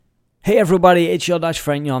Hey everybody, it's your Dutch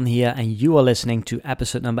friend Jan here, and you are listening to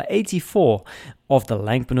episode number 84 of the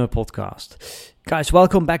Langpreneur podcast. Guys,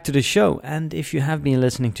 welcome back to the show, and if you have been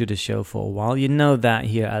listening to the show for a while, you know that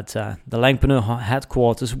here at the Langpreneur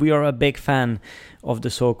headquarters, we are a big fan of the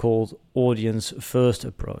so-called audience first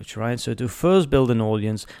approach, right? So to first build an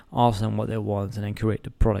audience, ask them what they want, and then create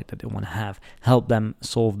the product that they want to have, help them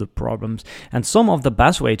solve the problems. And some of the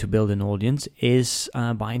best way to build an audience is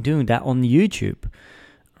by doing that on YouTube.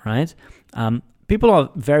 Right? People are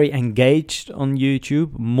very engaged on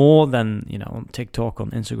YouTube more than, on TikTok, on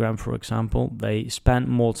Instagram, for example. They spend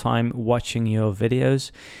more time watching your videos.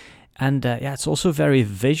 And it's also very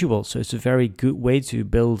visual. So it's a very good way to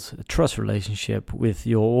build a trust relationship with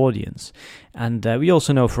your audience. And we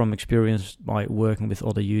also know from experience by working with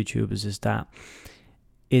other YouTubers is that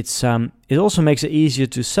it also makes it easier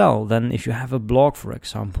to sell than if you have a blog, for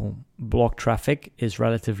example. Blog traffic is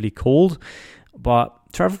relatively cold, but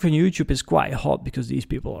traffic on YouTube is quite hot because these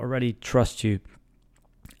people already trust you,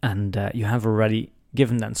 and you have already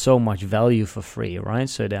given them so much value for free, right?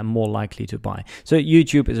 So they're more likely to buy. So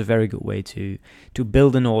YouTube is a very good way to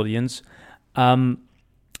build an audience. Now,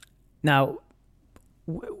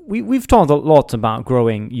 we've talked a lot about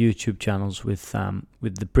growing YouTube channels with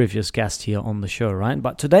the previous guest here on the show, right?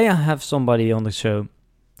 But today I have somebody on the show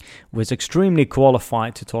who is extremely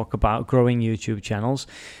qualified to talk about growing YouTube channels.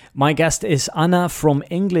 My guest is Anna from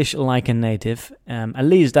English Like a Native. At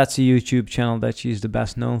least that's a YouTube channel that she's the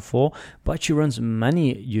best known for, but she runs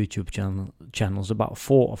many YouTube channels, about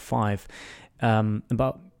 4 or 5,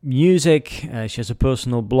 about music. She has a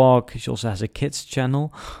personal blog. She also has a kids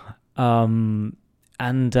channel. We're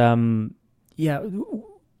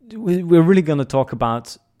really going to talk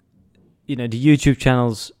about, the YouTube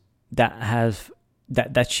channels that have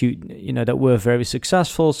that were very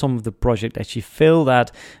successful, some of the projects that she failed at,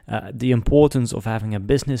 the importance of having a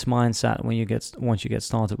business mindset once you get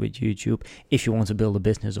started with YouTube, if you want to build a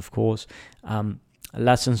business, of course.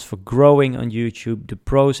 Lessons for growing on YouTube, the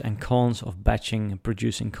pros and cons of batching and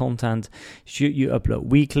producing content. Should you upload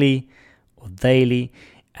weekly or daily?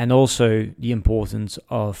 And also the importance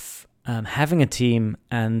of having a team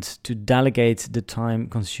and to delegate the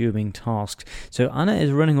time-consuming tasks. So Anna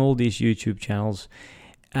is running all these YouTube channels,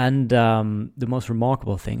 and the most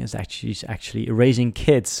remarkable thing is that she's actually raising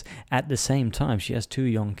kids at the same time. She has 2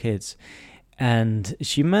 young kids, and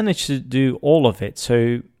she managed to do all of it.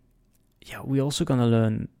 So we're also going to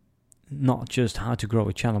learn not just how to grow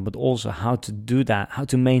a channel, but also how to do that, how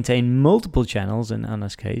to maintain multiple channels in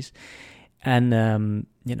Anna's case, and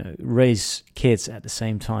raise kids at the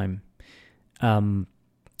same time.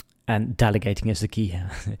 And delegating is the key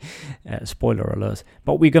here. Spoiler alert.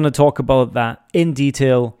 But we're going to talk about that in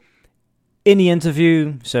detail in the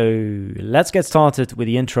interview. So let's get started with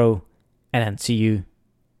the intro and then see you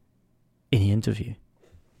in the interview.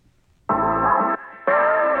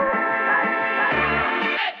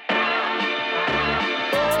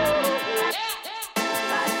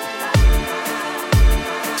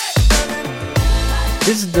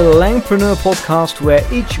 This is the Langpreneur podcast, where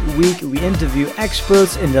each week we interview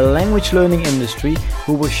experts in the language learning industry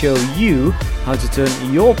who will show you how to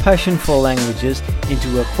turn your passion for languages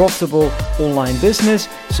into a profitable online business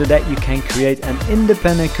so that you can create an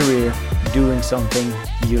independent career doing something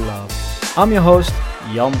you love. I'm your host,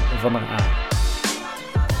 Jan van der Aa.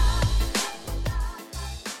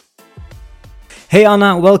 Hey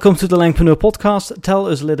Anna, welcome to the Langpreneur podcast. Tell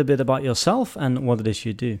us a little bit about yourself and what it is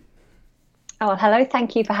you do. Oh, well, hello.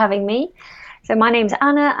 Thank you for having me. So my name's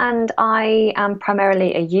Anna, and I am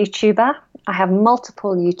primarily a YouTuber. I have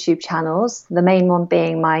multiple YouTube channels, the main one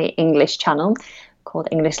being my English channel called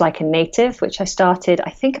English Like a Native, which I started,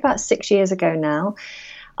 I think, about 6 years ago now.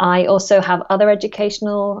 I also have other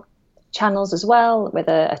educational channels as well, with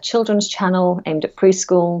a children's channel aimed at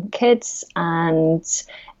preschool kids and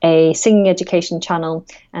a singing education channel.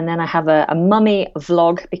 And then I have a mummy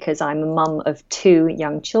vlog because I'm a mum of 2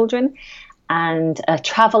 young children, and a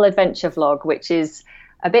travel adventure vlog, which is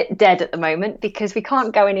a bit dead at the moment because we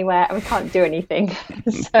can't go anywhere and we can't do anything.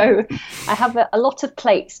 So I have a lot of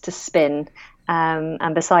plates to spin.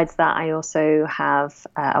 And besides that, I also have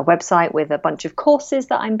a website with a bunch of courses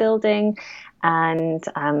that I'm building. And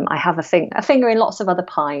I have a finger in lots of other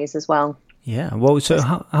pies as well. Yeah. Well, so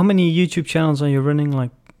how many YouTube channels are you running,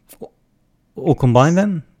 like, all combined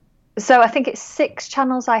then? So I think it's 6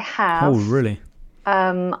 channels I have. Oh, really?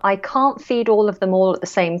 I can't feed all of them all at the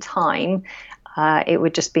same time. it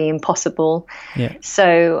would just be impossible. Yeah.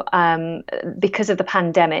 So because of the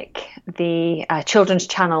pandemic, the children's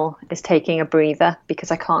channel is taking a breather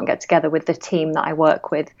because I can't get together with the team that I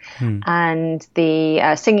work with. And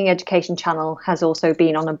the singing education channel has also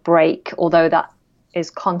been on a break, although that is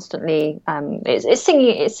constantly it's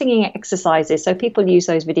singing exercises. So people use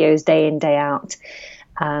those videos day in, day out.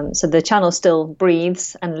 So the channel still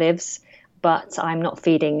breathes and lives, but I'm not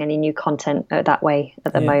feeding any new content that way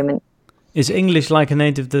at the moment. Is English Like a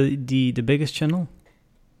Native the biggest channel?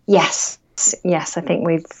 Yes. I think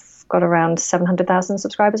we've got around 700,000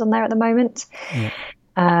 subscribers on there at the moment. Yeah.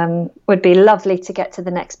 Would be lovely to get to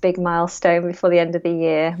the next big milestone before the end of the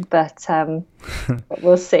year, but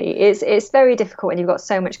we'll see. It's very difficult when you've got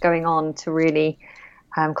so much going on to really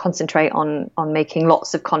concentrate on making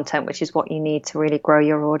lots of content, which is what you need to really grow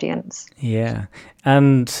your audience. Yeah.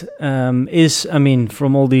 And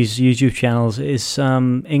from all these YouTube channels, is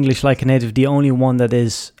English Like a Native the only one that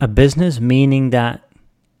is a business? Meaning that,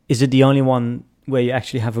 is it the only one where you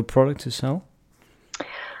actually have a product to sell?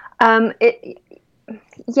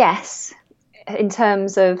 Yes, in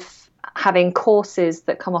terms of having courses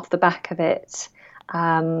that come off the back of it.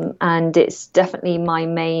 And it's definitely my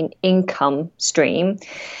main income stream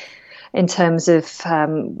in terms of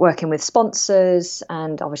working with sponsors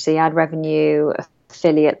and obviously ad revenue,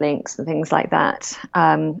 affiliate links and things like that.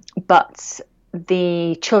 But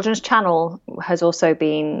the children's channel has also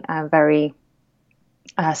been very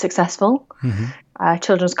successful.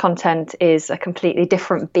 Children's content is a completely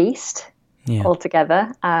different beast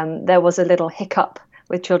altogether. There was a little hiccup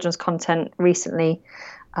with children's content recently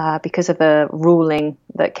because of a ruling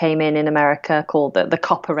that came in America called the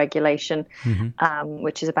COPPA regulation,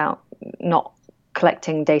 which is about not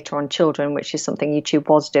collecting data on children, which is something YouTube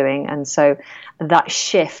was doing. And so that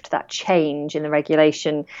change in the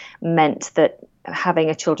regulation meant that having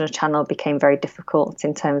a children's channel became very difficult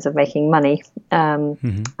in terms of making money.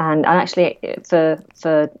 And actually for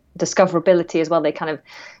discoverability as well, they kind of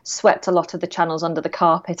swept a lot of the channels under the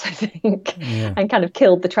carpet, I think, and kind of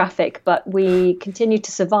killed the traffic. But we continue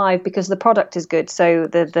to survive because the product is good. So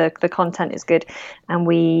the content is good. And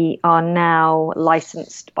we are now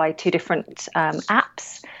licensed by 2 different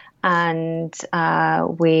apps. And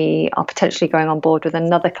we are potentially going on board with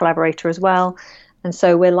another collaborator as well. And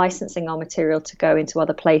so we're licensing our material to go into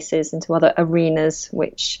other places, into other arenas,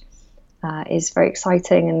 which is very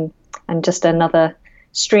exciting and just another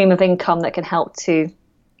stream of income that can help to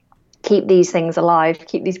keep these things alive,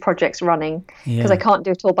 keep these projects running. Because I can't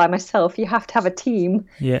do it all by myself. You have to have a team.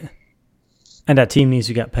 Yeah. And that team needs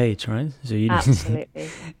to get paid, right? So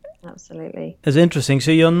Absolutely. That's interesting.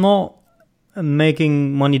 So you're not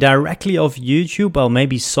making money directly off YouTube, well,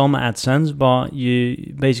 maybe some AdSense, but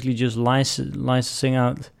you basically just licensing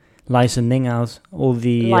out all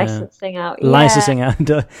the licensing out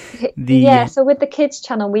so with the kids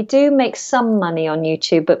channel we do make some money on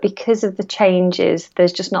YouTube, but because of the changes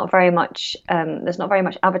there's just not very much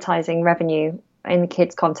advertising revenue in the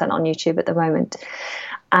kids content on YouTube at the moment.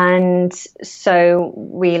 And so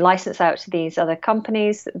we license out to these other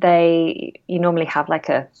companies. You normally have like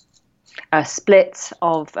a split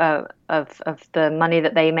of the money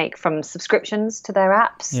that they make from subscriptions to their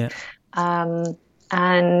apps.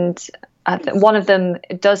 And one of them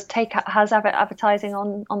has advertising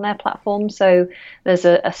on their platform. So there's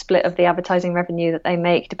a split of the advertising revenue that they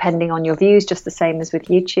make depending on your views, just the same as with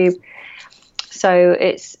YouTube. So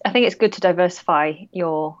I think it's good to diversify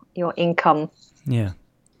your income.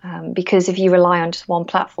 Because if you rely on just one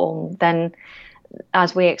platform, then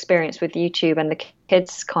as we experience with YouTube and the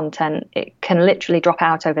kids content, it can literally drop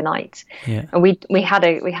out overnight. And we had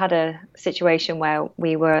a situation where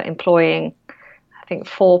we were employing, I think,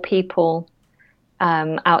 4 people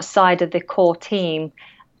outside of the core team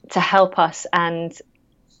to help us, and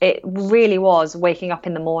it really was waking up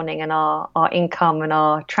in the morning and our income and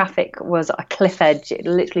our traffic was at a cliff edge. It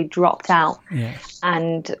literally dropped out,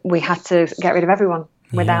 and we had to get rid of everyone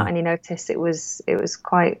without any notice. It was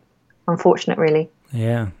quite unfortunate, really.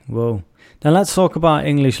 Whoa. Then let's talk about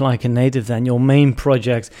English Like a Native then, your main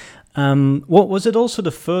project. What was it also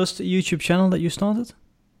the first YouTube channel that you started?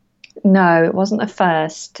 No, it wasn't the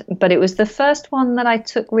first, but it was the first one that I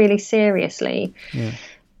took really seriously.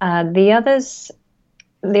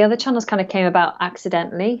 The other channels kind of came about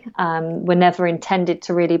accidentally, were never intended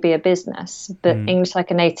to really be a business, but English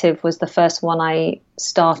Like a Native was the first one I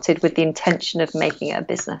started with the intention of making it a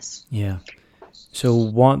business. So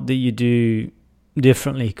what did you do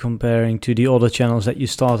differently comparing to the other channels that you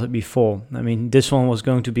started before? I mean, this one was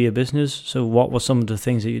going to be a business, so what were some of the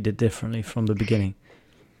things that you did differently from the beginning?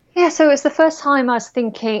 So it was the first time I was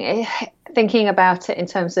thinking, thinking about it in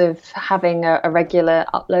terms of having a regular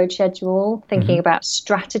upload schedule, thinking about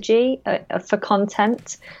strategy for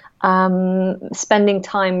content, spending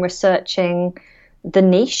time researching the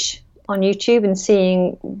niche on YouTube and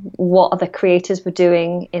seeing what other creators were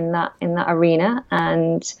doing in that arena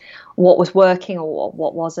and what was working or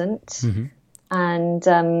what wasn't,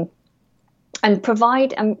 and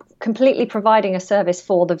completely providing a service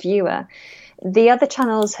for the viewer. The other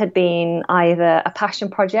channels had been either a passion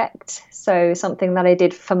project, so something that I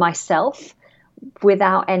did for myself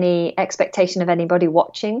without any expectation of anybody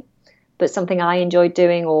watching, but something I enjoyed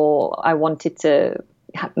doing, or I wanted to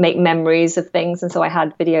make memories of things, and so I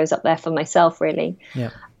had videos up there for myself, really.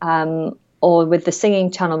 Yeah. Or with the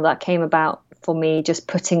singing channel, that came about for me just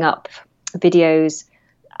putting up videos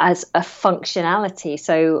as a functionality.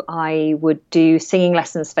 So I would do singing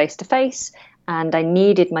lessons face to face, and I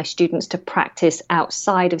needed my students to practice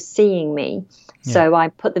outside of seeing me. Yeah. So I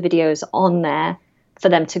put the videos on there for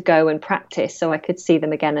them to go and practice so I could see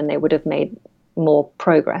them again and they would have made more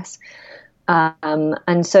progress.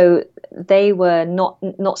 And so they were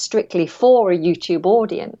not strictly for a YouTube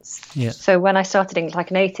audience. Yeah. So when I started English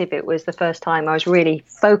Like a Native, it was the first time I was really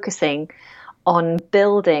focusing on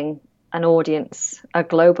building an audience, a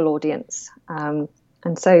global audience.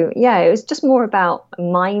 And so, yeah, it was just more about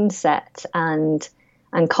mindset and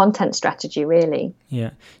content strategy, really. Yeah.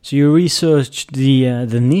 So you researched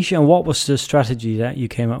the niche, and what was the strategy that you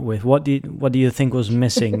came up with? What do you think was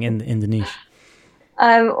missing in the niche?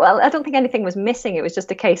 Well, I don't think anything was missing. It was just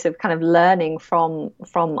a case of kind of learning from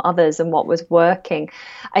others and what was working.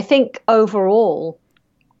 I think overall,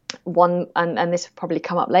 and this will probably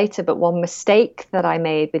come up later, but one mistake that I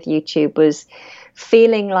made with YouTube was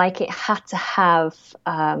feeling like it had to have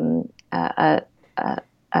a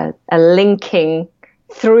linking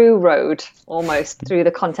through road almost through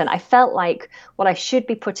the content. I felt like what I should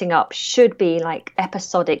be putting up should be like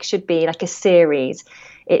episodic, should be like a series.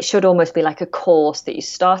 It should almost be like a course that you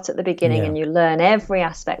start at the beginning and you learn every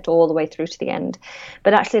aspect all the way through to the end.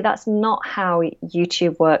 But actually, that's not how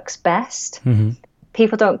YouTube works best. Mm-hmm.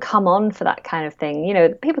 People don't come on for that kind of thing. You know,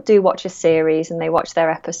 people do watch a series and they watch their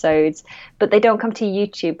episodes, but they don't come to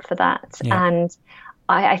YouTube for that. Yeah. And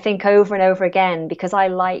I think over and over again, because I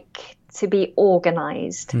like to be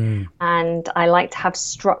organized and I like to have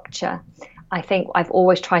structure, I think I've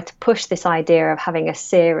always tried to push this idea of having a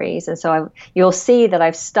series. And so you'll see that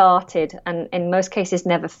I've started and in most cases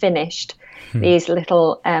never finished these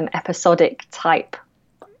little episodic type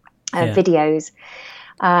videos.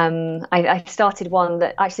 I started one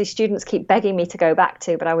that actually students keep begging me to go back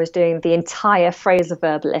to, but I was doing the entire phrasal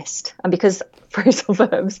verb list. And because phrasal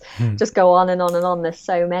verbs just go on and on and on, there's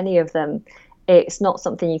so many of them. It's not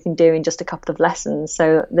something you can do in just a couple of lessons.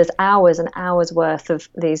 So there's hours and hours worth of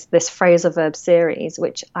this phrasal verb series,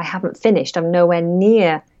 which I haven't finished. I'm nowhere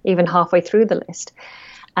near even halfway through the list.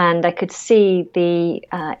 And I could see the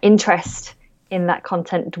interest in that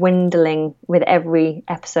content dwindling with every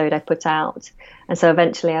episode I put out. And so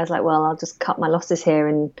eventually I was like, well, I'll just cut my losses here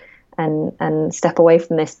and step away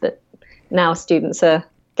from this. But now students are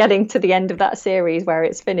getting to the end of that series where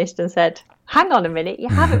it's finished and said, hang on a minute, you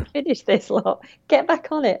haven't finished this lot. Get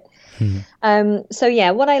back on it. So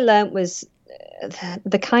yeah, what I learned was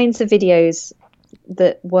the kinds of videos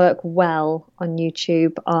that work well on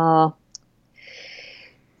YouTube are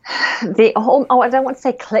I don't want to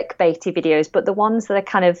say clickbaity videos, but the ones that are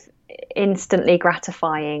kind of instantly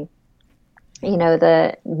gratifying. You know,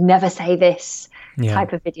 the never say this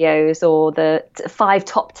type of videos, or the 5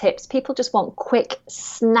 top tips. People just want quick,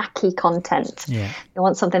 snacky content. Yeah. They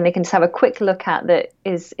want something they can just have a quick look at that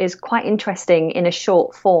is quite interesting in a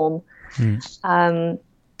short form.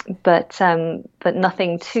 But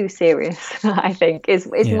nothing too serious, I think, is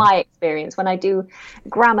my experience. When I do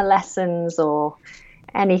grammar lessons or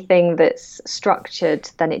anything that's structured,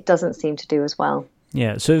 then it doesn't seem to do as well.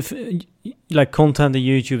 Yeah, so if like content on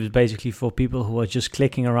YouTube is basically for people who are just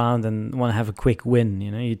clicking around and want to have a quick win,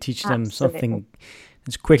 you know, you teach them something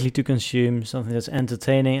that's quickly to consume, something that's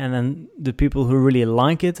entertaining, and then the people who really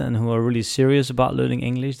like it and who are really serious about learning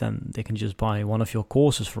English, then they can just buy one of your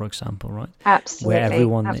courses, for example, right? Absolutely.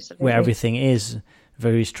 Where everything is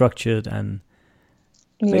very structured and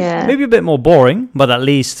maybe a bit more boring, but at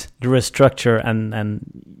least there is structure and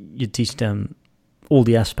you teach them all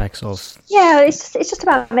the aspects of... Yeah, it's just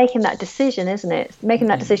about making that decision, isn't it? Making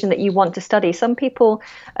that decision that you want to study. Some people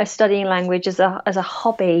are studying language as a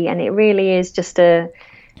hobby, and it really is just something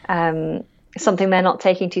they're not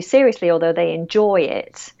taking too seriously, although they enjoy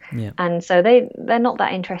it. Yeah. And so they're not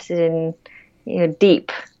that interested in, you know,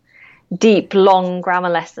 deep, long grammar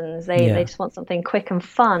lessons. They just want something quick and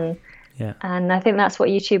fun. Yeah. And I think that's what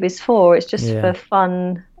YouTube is for. It's just for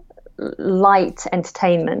fun, light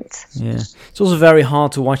entertainment. Yeah. It's also very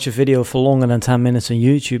hard to watch a video for longer than 10 minutes on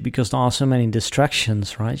YouTube because there are so many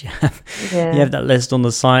distractions, right? You have that list on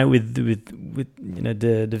the side with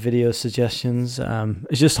the video suggestions.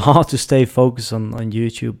 It's just hard to stay focused on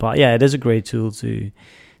YouTube. But yeah, it is a great tool to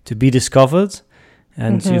be discovered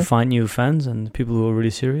and to find new fans, and people who are really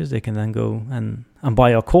serious, they can then go and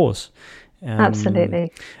buy your course.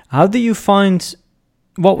 Absolutely. How do you find,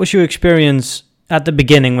 what was your experience at the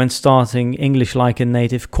beginning when starting English Like a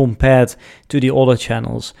Native compared to the other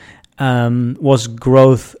channels? Was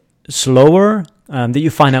growth slower? Did you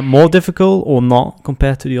find that more difficult or not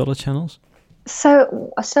compared to the other channels?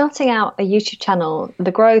 So starting out a YouTube channel,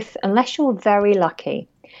 the growth, unless you're very lucky,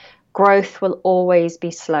 growth will always be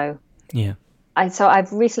slow. Yeah. So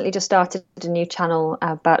I've recently just started a new channel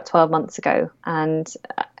about 12 months ago, and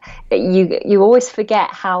you always forget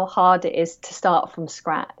how hard it is to start from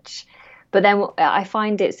scratch. But then I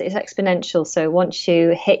find it's exponential. So once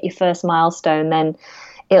you hit your first milestone, then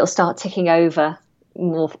it'll start ticking over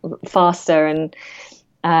more faster. And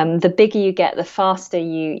the bigger you get, the faster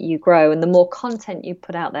you grow. And the more content you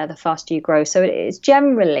put out there, the faster you grow. So it's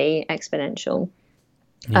generally exponential.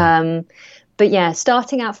 Yeah. But yeah,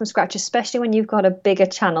 starting out from scratch, especially when you've got a bigger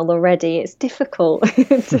channel already, it's difficult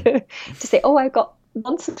to say, oh, I've got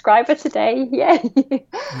 1 subscriber today. Yay.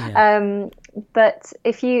 Yeah. But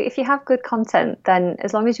if you have good content, then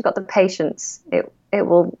as long as you've got the patience, it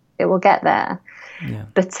will get there. Yeah.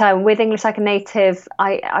 But with English Like a Native,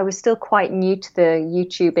 I was still quite new to the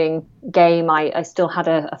YouTubing game. I still had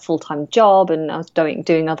a full-time job, and I was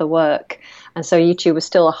doing other work, and so YouTube was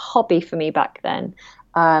still a hobby for me back then.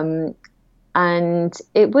 And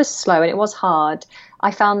it was slow and it was hard.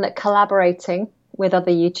 I found that collaborating with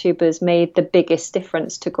other YouTubers made the biggest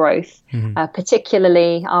difference to growth,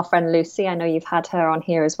 particularly our friend Lucy. I know you've had her on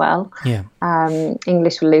here as well. Yeah.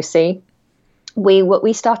 English with Lucy.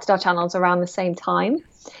 We started our channels around the same time,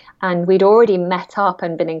 and we'd already met up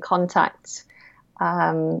and been in contact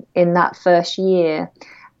in that first year.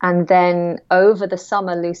 And then over the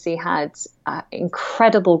summer, Lucy had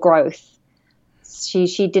incredible growth.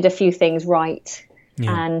 She did a few things right,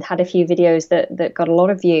 and had a few videos that got a lot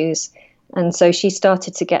of views. And so she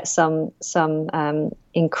started to get some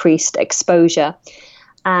increased exposure.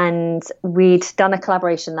 And we'd done a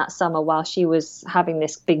collaboration that summer while she was having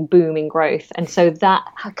this big boom in growth. And so that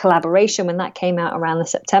collaboration, when that came out around the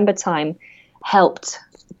September time, helped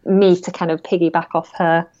me to kind of piggyback off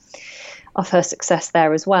her success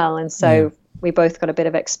there as well. And so we both got a bit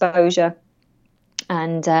of exposure.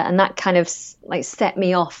 And that kind of like set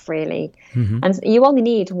me off, really. And you only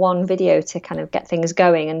need one video to kind of get things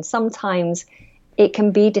going. And sometimes it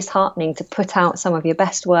can be disheartening to put out some of your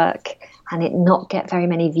best work and it not get very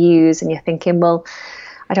many views. And you're thinking, well,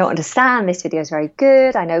 I don't understand. This video is very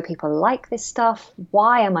good. I know people like this stuff.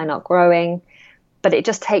 Why am I not growing? But it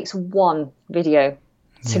just takes one video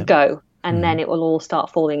to go. And then it will all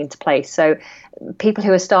start falling into place. So people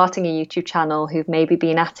who are starting a YouTube channel who've maybe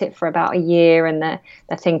been at it for about a year and they're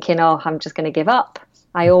thinking, oh, I'm just going to give up.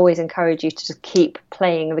 I always encourage you to just keep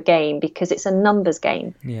playing the game, because it's a numbers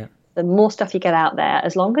game. Yeah. The more stuff you get out there,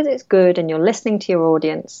 as long as it's good and you're listening to your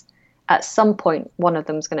audience, at some point, one of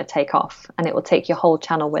them is going to take off and it will take your whole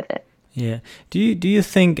channel with it. Yeah. Do you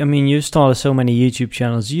think, I mean, you started so many YouTube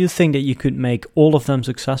channels, do you think that you could make all of them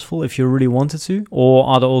successful if you really wanted to? Or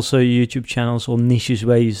are there also YouTube channels or niches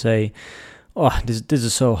where you say, oh, this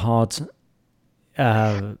is so hard,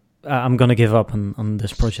 I'm going to give up on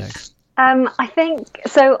this project? I think,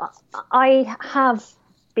 so I have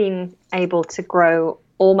been able to grow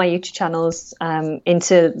all my YouTube channels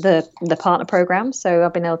into the partner program. So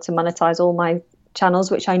I've been able to monetize all my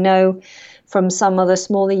channels, which I know from some other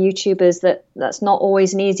smaller YouTubers that's not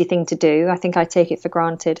always an easy thing to do. I think I take it for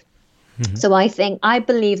granted. So I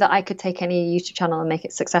believe that I could take any YouTube channel and make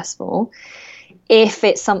it successful if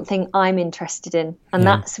it's something I'm interested in. And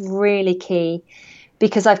that's really key,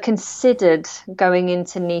 because I've considered going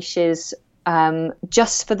into niches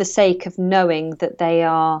just for the sake of knowing that they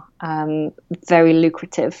are very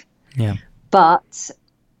lucrative. Yeah. But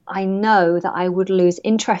I know that I would lose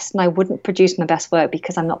interest and I wouldn't produce my best work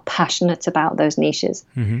because I'm not passionate about those niches.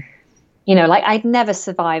 You know, like I'd never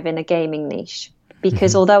survive in a gaming niche,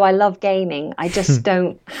 because although I love gaming, I just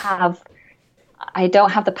don't have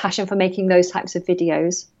the passion for making those types of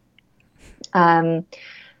videos. And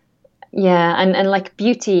like a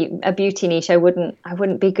beauty niche, I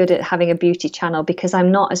wouldn't be good at having a beauty channel, because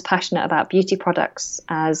I'm not as passionate about beauty products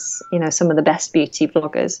as, you know, some of the best beauty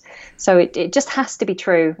vloggers. So it just has to be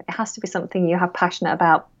true. It has to be something you have passionate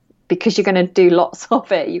about because you're going to do lots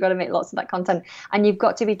of it. You've got to make lots of that content, and you've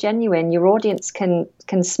got to be genuine. Your audience can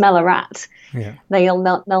smell a rat. Yeah.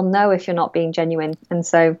 They'll know if you're not being genuine. And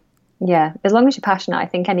so, yeah, as long as you're passionate, I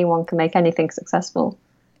think anyone can make anything successful.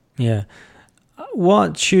 Yeah.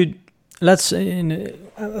 Let's say,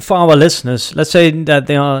 for our listeners, let's say that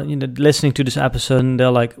they are listening to this episode and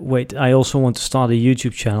they're like, wait, I also want to start a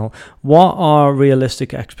YouTube channel. What are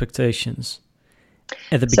realistic expectations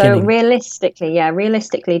at the beginning? So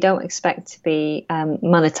realistically, don't expect to be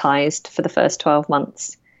monetized for the first 12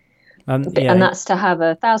 months. And that's to have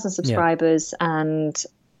 1,000 subscribers and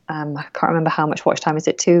I can't remember how much watch time. Is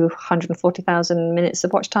it 240,000 minutes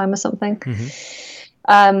of watch time or something? Mm-hmm.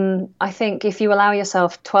 I think if you allow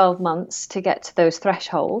yourself 12 months to get to those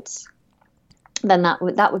thresholds, then that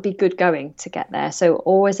would be good going to get there. So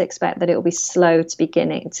always expect that it will be slow to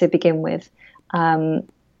begin with.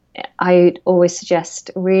 I always suggest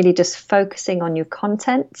really just focusing on your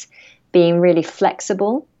content, being really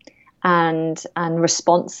flexible and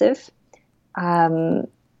responsive.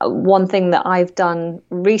 One thing that I've done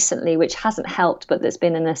recently, which hasn't helped, but that's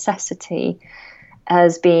been a necessity,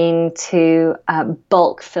 has been to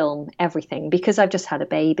bulk film everything, because I've just had a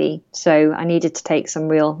baby. So I needed to take some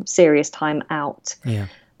real serious time out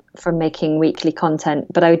from making weekly content.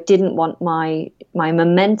 But I didn't want my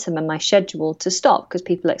momentum and my schedule to stop, because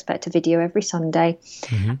people expect a video every Sunday.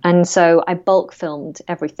 Mm-hmm. And so I bulk filmed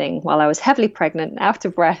everything while I was heavily pregnant, out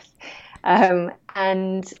of breath.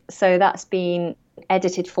 And so that's been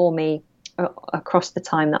edited for me across the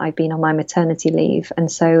time that I've been on my maternity leave,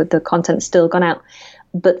 and so the content's still gone out,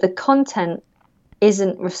 but the content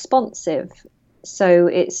isn't responsive. So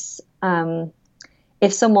it's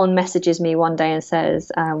if someone messages me one day and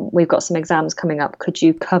says, we've got some exams coming up, could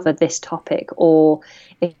you cover this topic? Or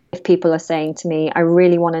if people are saying to me, I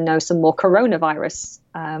really want to know some more coronavirus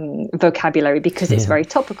vocabulary because it's very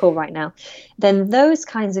topical right now, then those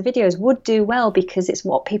kinds of videos would do well, because it's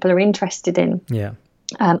what people are interested in.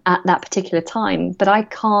 At that particular time. But I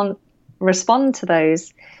can't respond to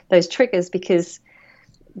those triggers because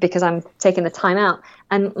I'm taking the time out.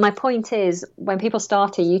 And my point is, when people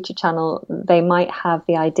start a YouTube channel, they might have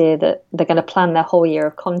the idea that they're going to plan their whole year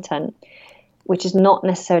of content, which is not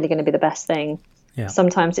necessarily going to be the best thing.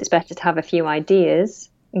 Sometimes it's better to have a few ideas,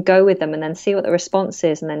 go with them, and then see what the response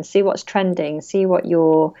is, and then see what's trending, see what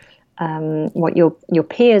your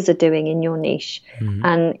peers are doing in your niche. Mm-hmm.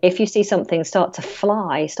 And if you see something start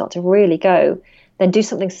to really go, then do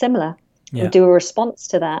something similar. Do a response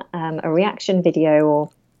to that, a reaction video, or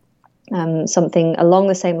something along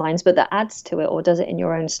the same lines, but that adds to it or does it in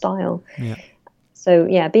your own style. So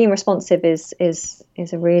being responsive is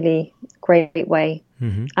a really great way.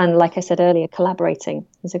 Mm-hmm. And like I said earlier, collaborating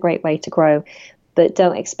is a great way to grow, but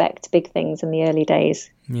don't expect big things in the early days.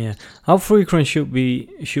 How frequent should we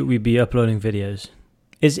be uploading videos?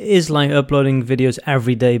 Is like uploading videos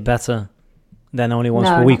every day better than only once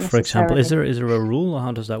per week, for example? Is there a rule, or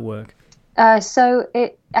how does that work? I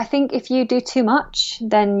think if you do too much,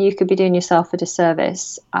 then you could be doing yourself a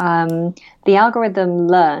disservice. The algorithm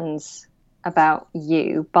learns about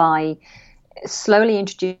you by slowly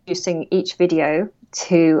introducing each video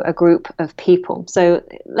to a group of people. So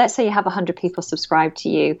let's say you have 100 people subscribed to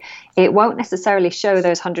you. It won't necessarily show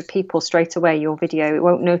those 100 people straight away your video. It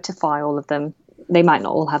won't notify all of them. They might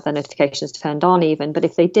not all have their notifications turned on even, but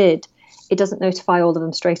if they did, it doesn't notify all of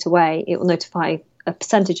them straight away. It will notify a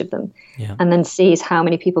percentage of them, and then sees how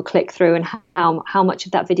many people click through and how much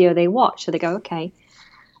of that video they watch. So they go, okay,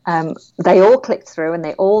 they all clicked through and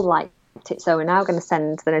they all liked it, so we're now going to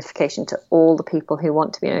send the notification to all the people who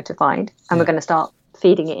want to be notified, and we're going to start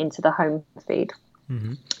feeding it into the home feed.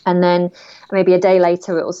 Mm-hmm. And then maybe a day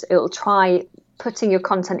later it'll try putting your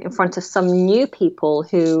content in front of some new people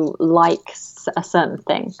who like a certain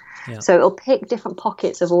thing. So it'll pick different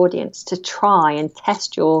pockets of audience to try and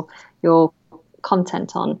test your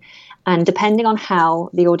content on, and depending on how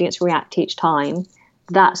the audience react each time,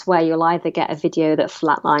 that's where you'll either get a video that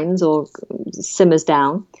flatlines or simmers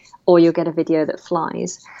down, or you'll get a video that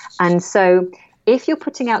flies. And so if you're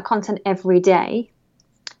putting out content every day,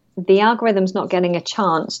 the algorithm's not getting a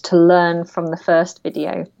chance to learn from the first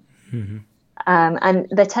video. Mm-hmm. And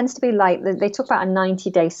there tends to be they talk about a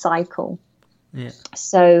 90-day cycle.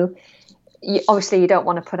 So obviously you don't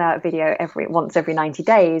want to put out a video once every 90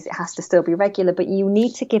 days. It has to still be regular, but you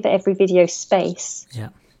need to give every video space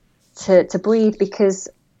to breathe, because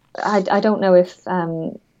I don't know if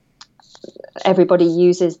everybody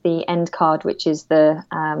uses the end card, which is the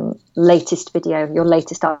latest video, your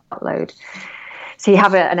latest upload. So you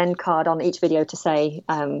have an end card on each video to say,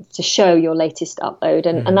 to show your latest upload.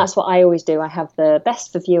 And that's what I always do. I have the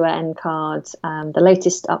best for viewer end card, the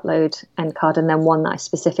latest upload end card, and then one that I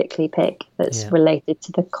specifically pick that's related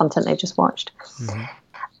to the content they've just watched.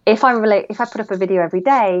 If I put up a video every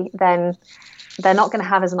day, then they're not going to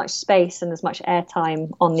have as much space and as much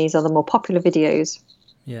airtime on these other more popular videos.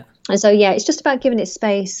 Yeah. And so, it's just about giving it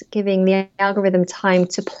space, giving the algorithm time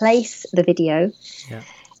to place the video. Yeah.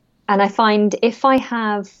 And I find if I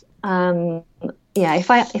have, if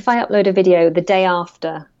I upload a video the day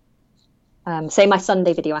after, say my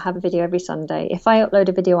Sunday video, I have a video every Sunday. If I upload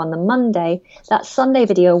a video on the Monday, that Sunday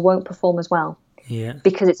video won't perform as well. Yeah.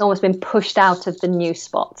 Because it's almost been pushed out of the new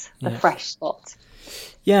spot, the fresh spot.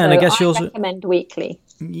 Yeah, so and I guess you also recommend weekly.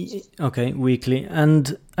 Okay, weekly.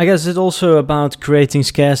 And I guess it's also about creating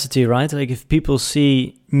scarcity, right? Like if people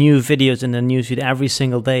see new videos in the newsfeed every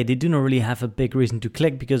single day, they do not really have a big reason to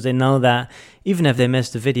click because they know that even if they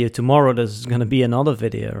miss the video tomorrow, there's going to be another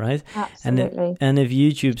video, right? Absolutely. And if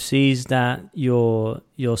YouTube sees that your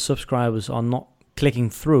subscribers are not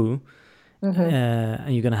clicking through,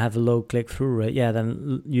 and you're going to have a low click-through rate,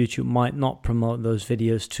 then YouTube might not promote those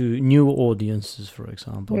videos to new audiences, for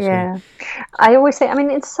example. Yeah. So, I always say,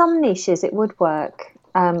 in some niches it would work.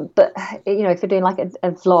 But, if you're doing like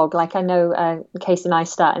a vlog, like I know Casey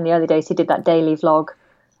Neistat in the early days, he did that daily vlog.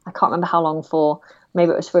 I can't remember how long for. Maybe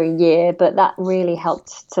it was for a year, but that really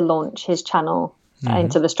helped to launch his channel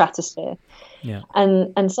into the stratosphere. Yeah.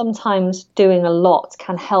 And sometimes doing a lot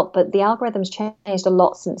can help, but the algorithm's changed a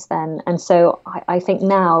lot since then. And so I think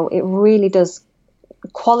now it really does,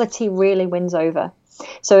 quality really wins over.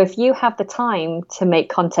 So if you have the time to make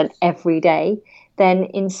content every day, then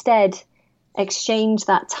instead exchange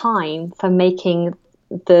that time for making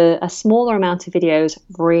a smaller amount of videos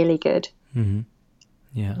really good.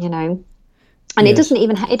 Yeah. And it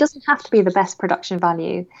doesn't have to be the best production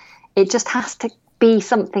value. It just has to be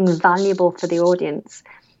something valuable for the audience.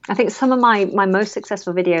 I think some of my most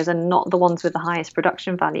successful videos are not the ones with the highest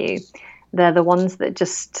production value. They're the ones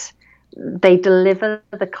that they deliver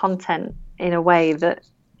the content in a way that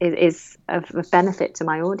is of benefit to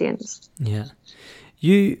my audience. Yeah.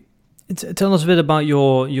 You tell us a bit about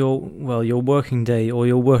your working day or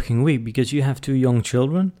your working week, because you have 2 young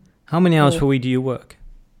children. How many hours per week do you work?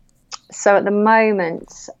 So at the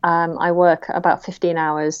moment, I work about 15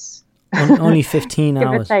 hours. Only 15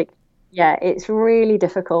 hours. Yeah, it's really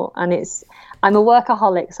difficult, and I'm a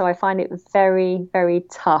workaholic, so I find it very, very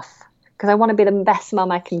tough because I want to be the best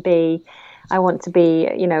mum I can be. I want to be,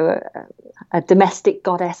 a domestic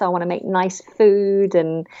goddess. I want to make nice food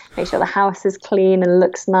and make sure the house is clean and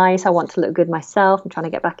looks nice. I want to look good myself. I'm trying to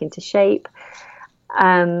get back into shape,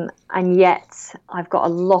 and yet I've got a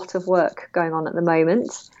lot of work going on at the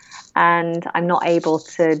moment, and I'm not able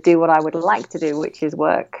to do what I would like to do, which is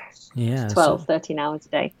work 12, 13 hours a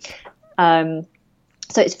day.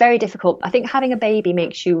 So it's very difficult. I think having a baby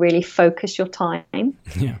makes you really focus your time.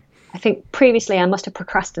 Yeah. I think previously I must have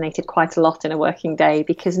procrastinated quite a lot in a working day,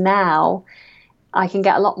 because now I can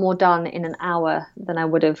get a lot more done in an hour than I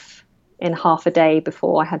would have in half a day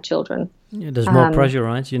before I had children. Yeah, there's more pressure,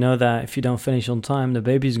 right? You know that if you don't finish on time, the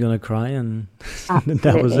baby's going to cry, and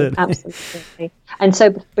that was it. Absolutely. And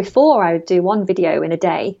so before I would do 1 video in a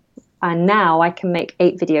day, and now I can make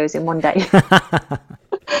 8 videos in one day.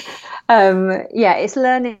 It's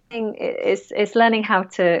learning. It's learning how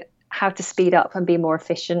to speed up and be more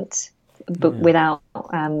efficient, but without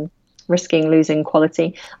risking losing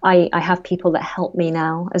quality. I have people that help me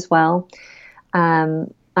now as well,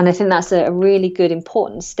 and I think that's a really good,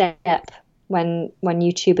 important step when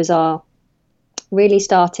YouTubers are really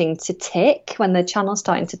starting to tick, when the channel's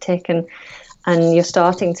starting to tick, and you're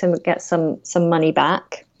starting to get some money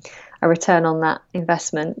back, a return on that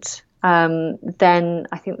investment. Then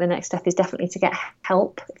I think the next step is definitely to get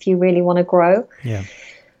help if you really want to grow.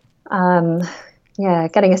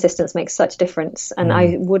 Getting assistance makes such a difference, and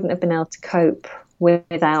I wouldn't have been able to cope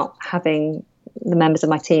without having the members of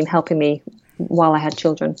my team helping me while I had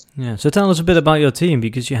children. Yeah. So tell us a bit about your team,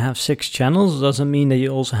 because you have 6 channels. Does it mean that you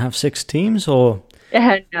also have 6 teams, or?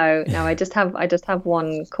 No. I just have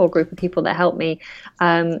one core group of people that help me.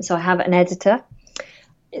 So I have an editor.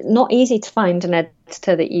 Not easy to find an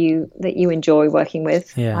editor that you enjoy working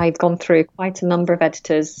with. Yeah. I've gone through quite a number of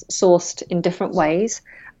editors, sourced in different ways,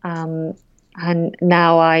 and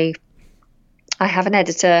now I have an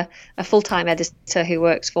editor, a full-time editor who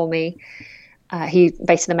works for me. He's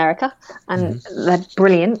based in America, and they're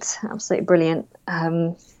brilliant, absolutely brilliant.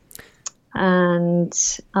 And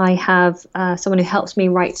I have someone who helps me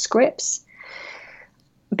write scripts.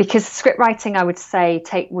 because script writing, I would say,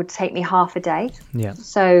 would take me half a day. Yeah.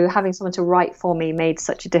 So having someone to write for me made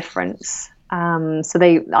such a difference. So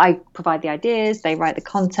I provide the ideas, they write the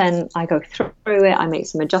content, I go through it, I make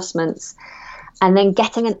some adjustments, and then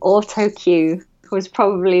getting an auto cue was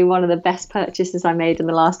probably one of the best purchases I made in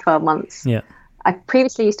the last 12 months. Yeah. I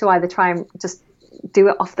previously used to either try and just do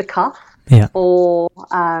it off the cuff, Yeah. or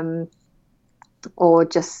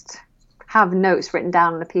just have notes written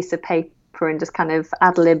down on a piece of paper and just kind of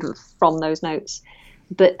ad lib from those notes.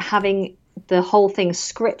 But having the whole thing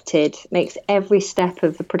scripted makes every step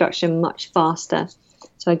of the production much faster.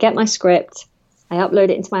 So I get my script, I upload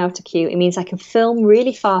it into my AutoCue. It means I can film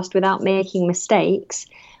really fast without making mistakes,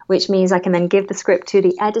 which means I can then give the script to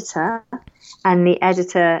the editor, and the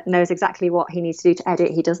editor knows exactly what he needs to do to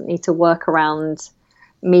edit. He doesn't need to work around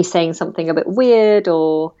me saying something a bit weird,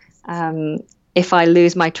 or if I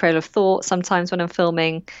lose my trail of thought sometimes when I'm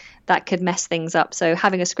filming, that could mess things up. So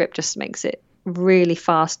having a script just makes it really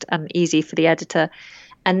fast and easy for the editor.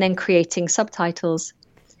 And then creating subtitles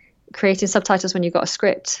when you've got a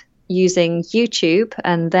script using YouTube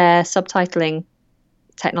and their subtitling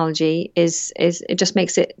technology is it just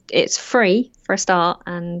makes it's free for a start,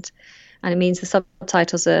 and it means the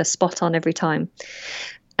subtitles are spot on every time.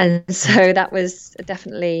 And so that was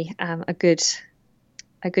definitely a good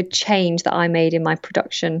change that I made in my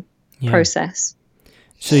production process.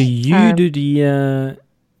 So you do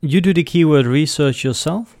the keyword research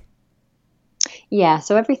yourself? Yeah,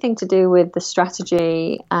 so everything to do with the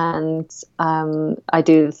strategy, and I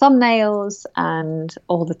do the thumbnails and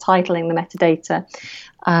all the titling, the metadata.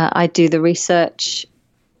 I do the research,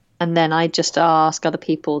 and then I just ask other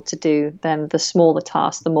people to do then the smaller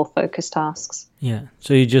tasks, the more focused tasks. Yeah,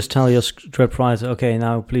 so you just tell your script writer, okay,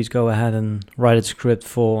 now please go ahead and write a script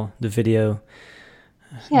for the video.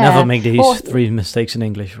 Yeah. Never make these 3 mistakes in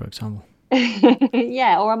English, for example.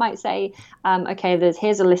 Yeah, or I might say, okay,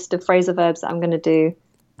 here's a list of phrasal verbs that I'm going to do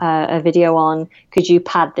a video on. Could you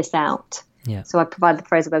pad this out? Yeah. So I provide the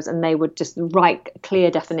phrasal verbs, and they would just write clear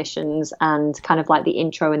definitions and kind of like the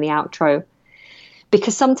intro and the outro.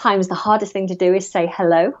 Because sometimes the hardest thing to do is say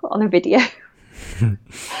hello on a video.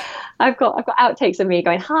 I've got outtakes of me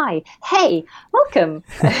going, hi, hey, welcome,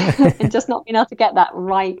 and just not being able to get that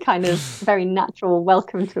right kind of very natural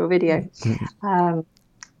welcome to a video.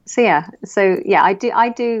 So I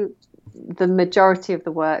do the majority of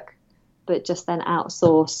the work, but just then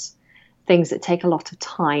outsource things that take a lot of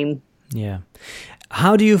time. Yeah.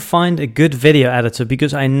 How do you find a good video editor?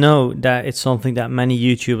 Because I know that it's something that many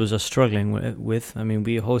YouTubers are struggling with. I mean,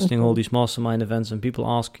 we're hosting all these mastermind events, and people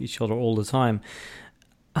ask each other all the time,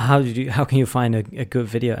 how can you find a good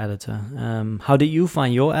video editor? How did you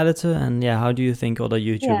find your editor? And how do you think other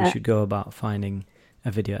YouTubers should go about finding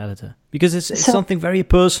a video editor? Because it's something very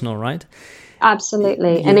personal, right?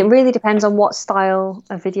 Absolutely. Yeah. And it really depends on what style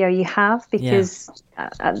of video you have, because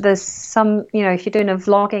there's some, if you're doing a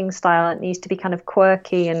vlogging style, it needs to be kind of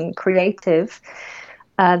quirky and creative.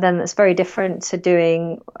 Then that's very different to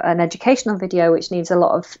doing an educational video, which needs a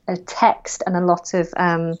lot of text and a lot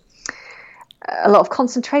of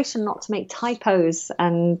concentration not to make typos.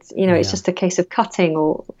 And, it's just a case of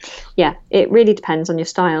cutting it really depends on your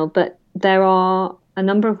style. But there are a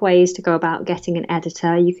number of ways to go about getting an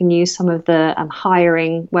editor. You can use some of the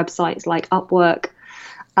hiring websites like Upwork,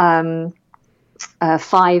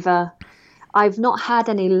 Fiverr. I've not had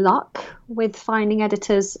any luck with finding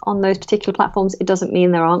editors on those particular platforms. It doesn't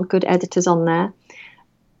mean there aren't good editors on there.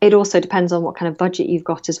 It also depends on what kind of budget you've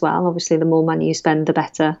got as well. Obviously, the more money you spend, the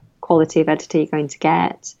better quality of editor you're going to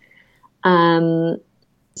get.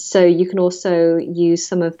 So you can also use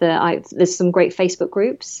some of there's some great Facebook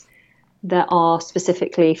groups that are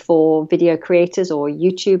specifically for video creators or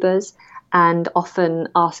YouTubers, and often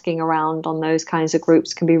asking around on those kinds of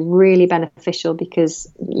groups can be really beneficial, because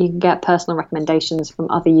you can get personal recommendations from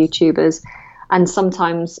other YouTubers, and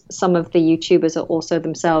sometimes some of the YouTubers are also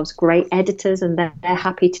themselves great editors, and they're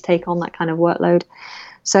happy to take on that kind of workload.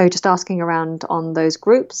 So just asking around on those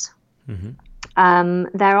groups. Mm-hmm.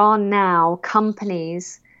 There are now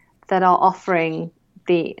companies that are offering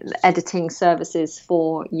the editing services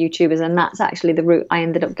for YouTubers, and that's actually the route I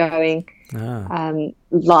ended up going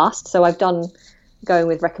last. So I've going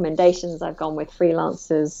with recommendations, I've gone with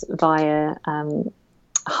freelancers via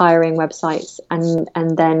hiring websites,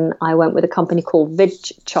 and then I went with a company called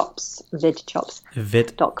VidChops.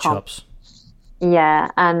 VidChops.com. Yeah,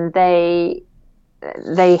 and they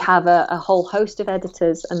have a whole host of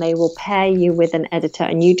editors, and they will pair you with an editor,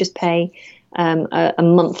 and you just pay a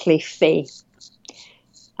monthly fee.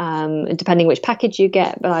 Depending which package you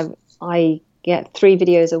get, but I get 3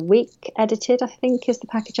 videos a week edited, I think is the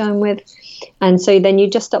package I'm with. And so then you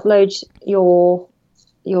just upload your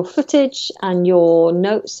footage and your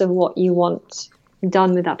notes of what you want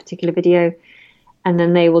done with that particular video, and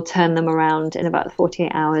then they will turn them around in about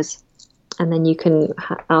 48 hours, and then you can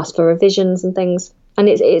ask for revisions and things. And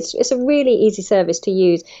it's a really easy service to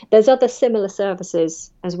use. There's other similar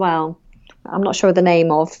services as well. I'm not sure the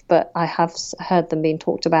name of, but I have heard them being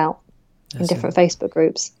talked about in different Facebook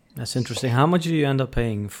groups. That's interesting. How much do you end up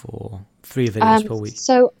paying for 3 videos per week?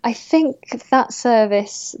 So I think that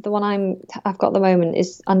service, the one I've got at the moment,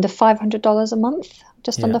 is under $500 a month,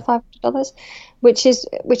 just under $500, which is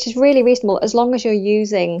really reasonable as long as you're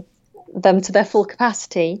using them to their full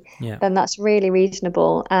capacity. Then that's really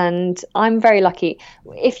reasonable. And I'm very lucky.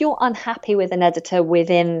 If you're unhappy with an editor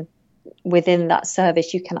within that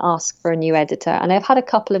service, you can ask for a new editor. And I've had a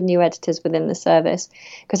couple of new editors within the service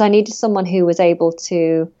because I needed someone who was able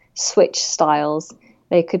to switch styles.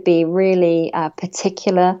 They could be really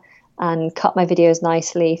particular and cut my videos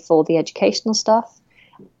nicely for the educational stuff,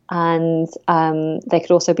 and they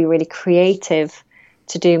could also be really creative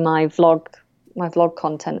to do my vlog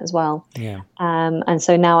content as well. And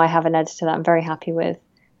so now I have an editor that I'm very happy with,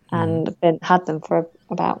 and had them for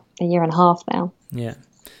about a year and a half now.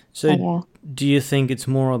 So do you think it's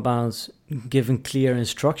more about giving clear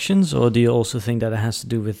instructions, or do you also think that it has to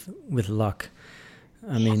do with luck?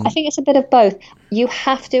 I think it's a bit of both. You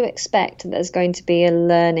have to expect that there's going to be a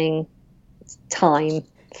learning time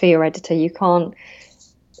for your editor. You can't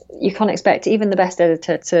expect even the best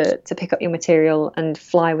editor to pick up your material and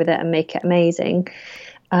fly with it and make it amazing.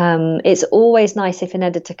 It's always nice if an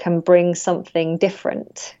editor can bring something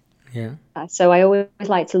different. So I always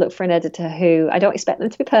like to look for an editor who, I don't expect them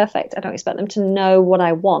to be perfect. I don't expect them to know what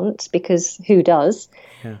I want, because who does?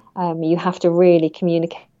 You have to really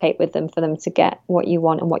communicate with them for them to get what you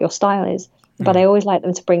want and what your style is. But I always like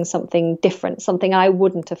them to bring something different, something I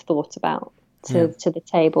wouldn't have thought about to the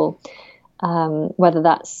table. Whether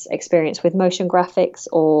that's experience with motion graphics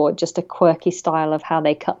or just a quirky style of how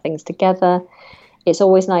they cut things together. It's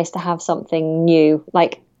always nice to have something new.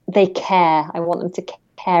 Like, they care. I want them to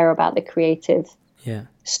care about the creative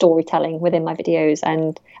storytelling within my videos,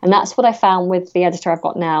 and that's what I found with the editor I've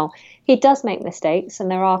got now. He does make mistakes,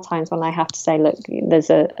 and there are times when I have to say, look,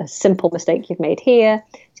 there's a simple mistake you've made here.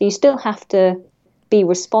 So you still have to be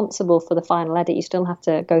responsible for the final edit. You still have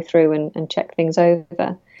to go through and check things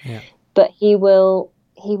over. But he will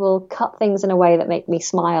cut things in a way that make me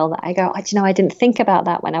smile, that I go, I didn't think about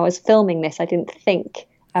that when I was filming this. I didn't think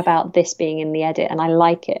about this being in the edit, and I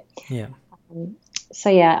like it. So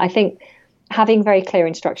I think having very clear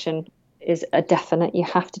instruction is a definite. You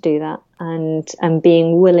have to do that, and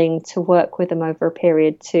being willing to work with them over a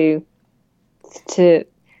period to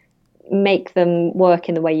make them work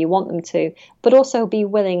in the way you want them to, but also be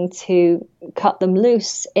willing to cut them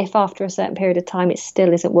loose if after a certain period of time it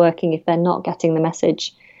still isn't working. If they're not getting the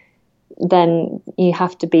message, then you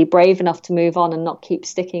have to be brave enough to move on and not keep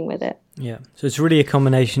sticking with it. So it's really a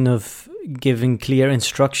combination of giving clear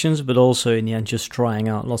instructions, but also in the end just trying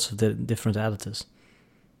out lots of the different editors.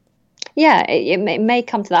 It may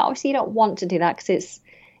come to that. Obviously you don't want to do that because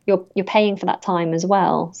you're paying for that time as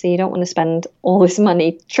well, so you don't want to spend all this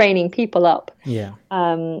money training people up.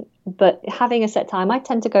 But having a set time, I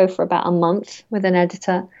tend to go for about a month with an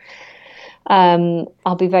editor.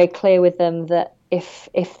 I'll be very clear with them that if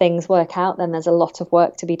things work out, then there's a lot of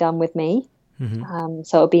work to be done with me.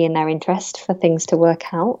 So it'll be in their interest for things to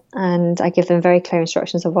work out, and I give them very clear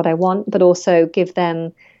instructions of what I want, but also give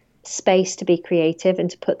them space to be creative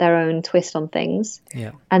and to put their own twist on things.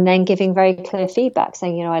 And then giving very clear feedback,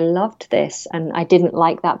 saying, I loved this and I didn't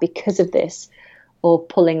like that because of this, or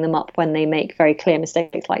pulling them up when they make very clear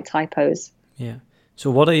mistakes like typos.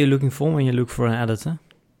 So what are you looking for when you look for an editor?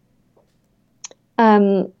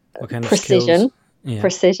 What kind of precision. Skills?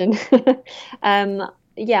 Precision. And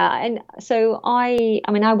so I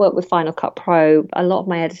work with Final Cut Pro. A lot of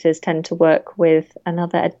my editors tend to work with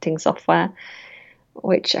another editing software,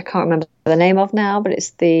 which I can't remember the name of now, but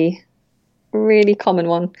it's the really common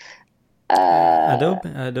one.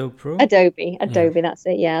 Adobe Pro? Adobe, that's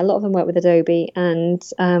it. A lot of them work with Adobe, and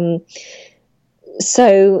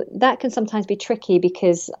so that can sometimes be tricky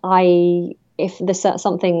because if there's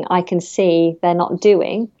something I can see they're not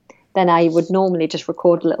doing, then I would normally just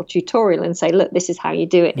record a little tutorial and say, look, this is how you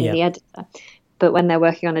do it in the editor. But when they're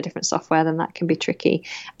working on a different software, then that can be tricky.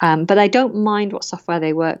 But I don't mind what software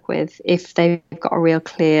they work with if they've got a real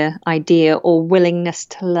clear idea or willingness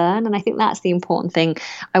to learn. And I think that's the important thing.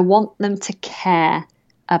 I want them to care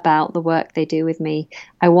about the work they do with me.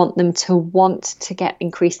 I want them to want to get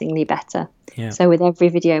increasingly better. Yeah. So with every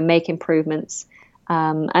video, make improvements.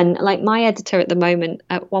 And like my editor at the moment,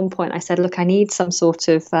 at one point I said, look, I need some sort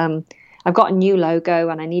of, I've got a new logo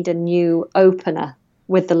and I need a new opener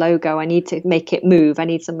with the logo. I need to make it move. I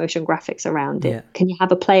need some motion graphics around it. Yeah. Can you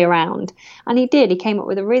have a play around? And he did. He came up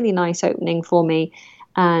with a really nice opening for me.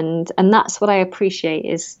 And that's what I appreciate,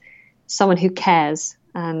 is someone who cares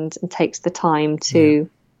and takes the time to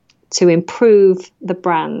improve the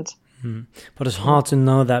brand. But it's hard to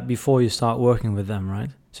know that before you start working with them, right?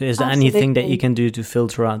 So is there Absolutely. anything that you can do to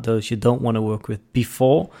filter out those you don't want to work with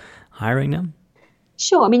before hiring them?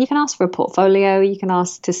 Sure. I mean, you can ask for a portfolio. You can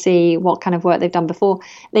ask to see what kind of work they've done before.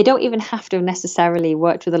 They don't even have to have necessarily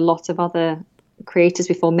worked with a lot of other creators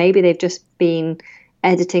before. Maybe they've just been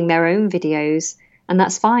editing their own videos, and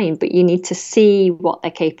that's fine. But you need to see what they're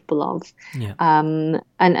capable of,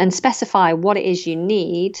 and specify what it is you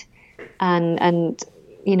need, and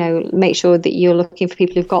make sure that you're looking for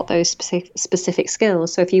people who've got those specific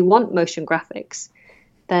skills. So if you want motion graphics,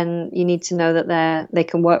 then you need to know that they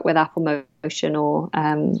can work with Apple Motion, or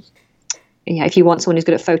if you want someone who's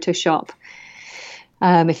good at Photoshop,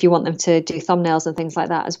 if you want them to do thumbnails and things like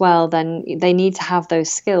that as well, then they need to have those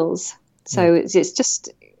skills. So it's just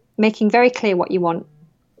making very clear what you want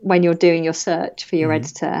when you're doing your search for your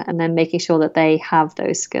editor, and then making sure that they have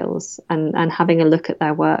those skills, and having a look at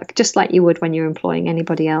their work, just like you would when you're employing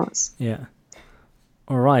anybody else. Yeah.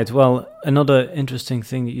 All right. Well, another interesting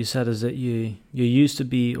thing that you said is that you used to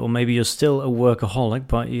be, or maybe you're still a workaholic,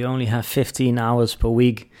 but you only have 15 hours per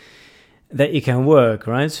week that you can work,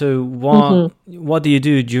 right? So what do you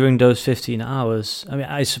do during those 15 hours? I mean,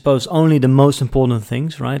 I suppose only the most important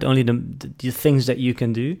things, right? Only the things that you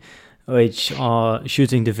can do, which are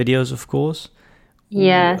shooting the videos, of course.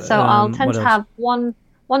 Yeah. So I'll tend to have one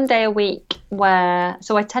day a week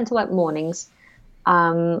so I tend to work mornings.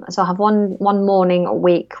 So I'll have one morning a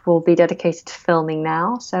week will be dedicated to filming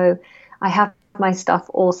now. So I have my stuff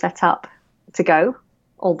all set up to go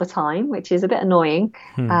all the time, which is a bit annoying,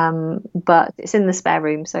 but it's in the spare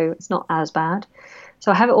room, so it's not as bad.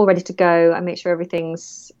 So I have it all ready to go. I make sure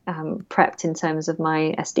everything's prepped in terms of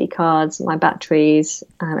my SD cards, my batteries,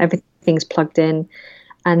 everything's plugged in.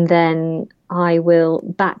 And then I will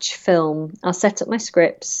batch film. I'll set up my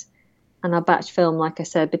scripts, and I'll batch film, like I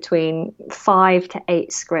said, between 5 to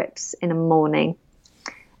 8 scripts in a morning.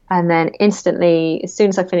 And then instantly, as soon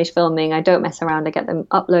as I finish filming, I don't mess around. I get them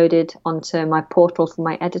uploaded onto my portal for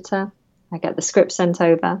my editor. I get the script sent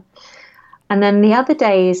over. And then the other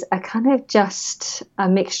days are kind of just a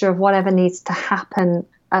mixture of whatever needs to happen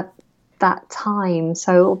at that time.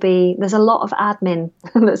 So there's a lot of admin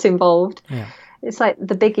that's involved. Yeah. It's like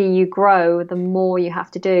the bigger you grow, the more you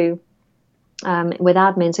have to do. With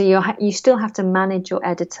admin, so you still have to manage your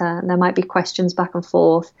editor, and there might be questions back and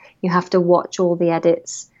forth. You have to watch all the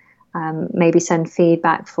edits, maybe send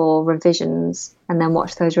feedback for revisions, and then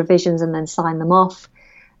watch those revisions and then sign them off.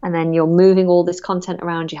 And then you're moving all this content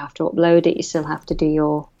around. You have to upload it. You still have to do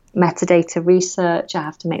your metadata research. I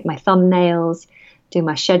have to make my thumbnails, do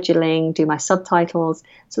my scheduling, do my subtitles.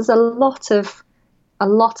 So there's a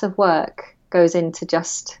lot of work goes into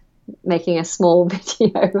just making a small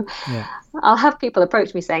video. Yeah. I'll have people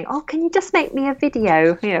approach me saying, "Oh, can you just make me a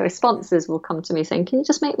video?" Sponsors will come to me saying, "Can you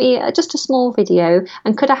just make me just a small video,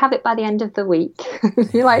 and could I have it by the end of the week?"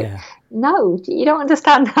 You're like, "No, you don't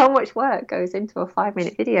understand how much work goes into a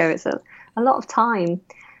 5-minute video. It's a lot of time."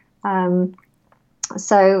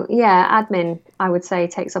 So yeah, admin, I would say,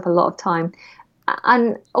 takes up a lot of time.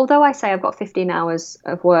 And although I say I've got 15 hours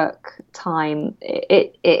of work time,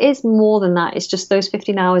 it is more than that. It's just those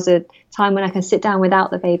 15 hours of time when I can sit down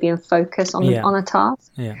without the baby and focus on a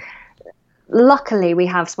task. Yeah. Luckily, we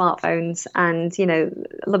have smartphones, and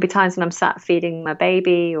there'll be times when I'm sat feeding my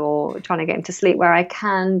baby or trying to get him to sleep where I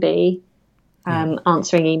can be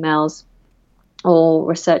answering emails or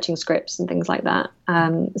researching scripts and things like that.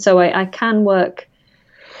 So I can work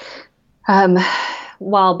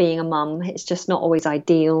while being a mum. It's just not always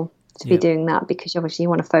ideal to be doing that, because obviously you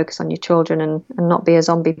want to focus on your children and not be a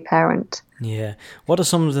zombie parent. Yeah. What are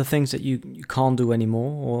some of the things that you can't do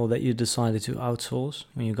anymore, or that you decided to outsource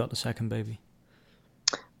when you got the second baby?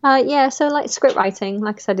 So like script writing,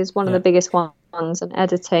 like I said, is one of the biggest ones, and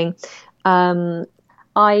editing. I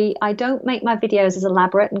don't make my videos as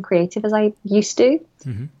elaborate and creative as I used to.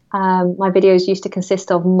 Mm-hmm. My videos used to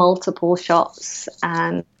consist of multiple shots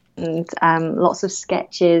and lots of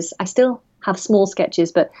sketches. I still have small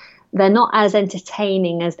sketches, but they're not as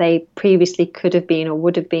entertaining as they previously could have been or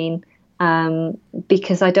would have been,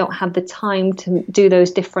 because I don't have the time to do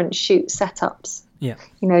those different shoot setups Yeah.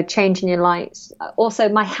 Changing your lights. Also,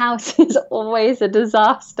 my house is always a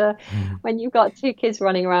disaster when you've got two kids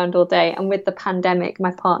running around all day. And with the pandemic,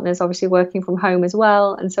 my partner's obviously working from home as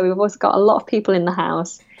well. And so we've also got a lot of people in the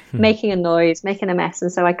house making a noise, making a mess.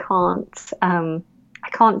 And so I can't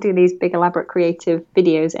do these big elaborate creative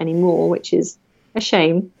videos anymore, which is a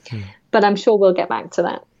shame. But I'm sure we'll get back to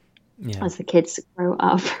that as the kids grow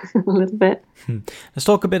up a little bit. Let's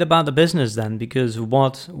talk a bit about the business then, because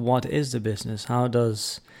what is the business? How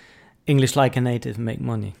does English Like a Native make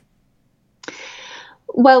money?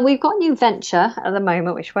 Well, we've got a new venture at the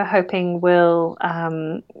moment, which we're hoping will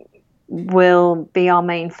be our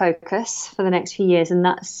main focus for the next few years, and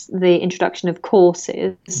that's the introduction of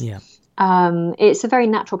courses. Yeah. It's a very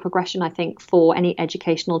natural progression, I think, for any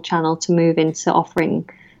educational channel to move into offering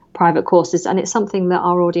private courses, and it's something that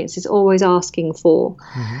our audience is always asking for.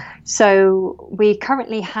 So we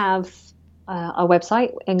currently have a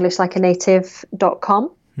website,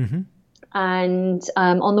 englishlikeanative.com. And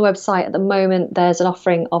on the website at the moment, there's an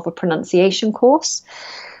offering of a pronunciation course,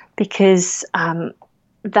 because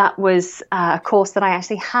that was a course that I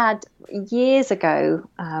actually had years ago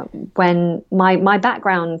when my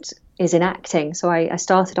background is in acting. So I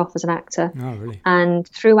started off as an actor. Oh, really? And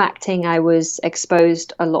through acting, I was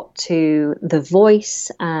exposed a lot to the voice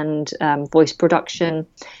and voice production,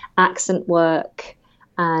 accent work.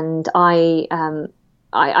 And I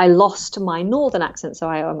lost my northern accent. So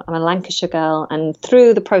I'm a Lancashire girl. And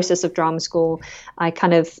through the process of drama school, I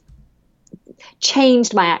kind of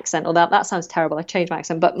changed my accent. Although that sounds terrible, I changed my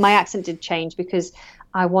accent. But my accent did change because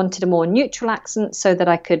I wanted a more neutral accent so that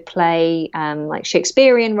I could play like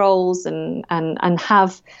Shakespearean roles and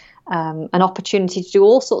have an opportunity to do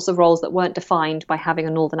all sorts of roles that weren't defined by having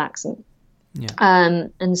a northern accent. Yeah.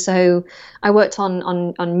 And so I worked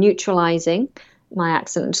on neutralizing my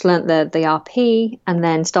accent, just learnt the RP, and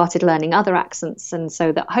then started learning other accents, and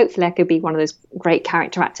so that hopefully I could be one of those great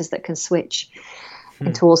character actors that can switch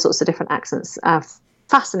into all sorts of different accents.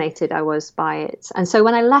 Fascinated I was by it. And so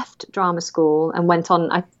when I left drama school and went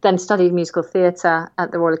on, I then studied musical theatre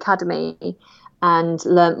at the Royal Academy and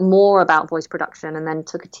learnt more about voice production, and then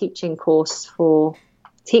took a teaching course for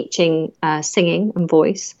teaching singing and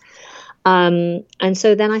voice. And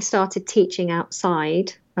so then I started teaching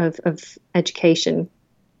outside of education,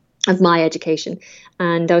 of my education.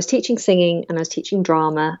 And I was teaching singing and I was teaching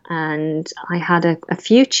drama, and I had a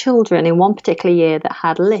few children in one particular year that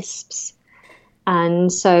had lisps.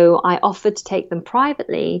 And so I offered to take them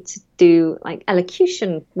privately to do like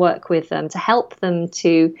elocution work with them, to help them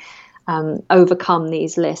to overcome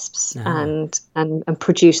these lisps and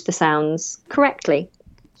produce the sounds correctly.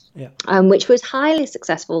 Yeah. Which was highly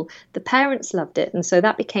successful. The parents loved it, and so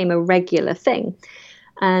that became a regular thing.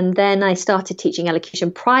 And then I started teaching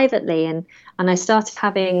elocution privately, and I started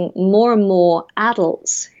having more and more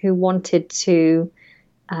adults who wanted to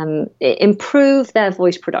improve their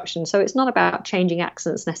voice production. So it's not about changing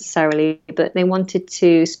accents necessarily, but they wanted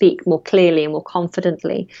to speak more clearly and more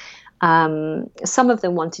confidently. Some of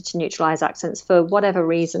them wanted to neutralize accents for whatever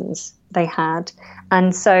reasons they had.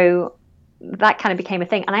 And so that kind of became a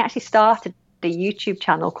thing. And I actually started a YouTube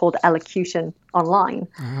channel called Elocution Online.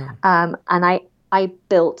 And I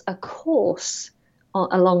built a course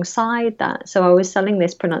alongside that. So I was selling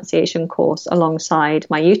this pronunciation course alongside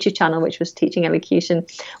my YouTube channel, which was teaching elocution,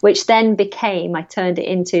 which then I turned it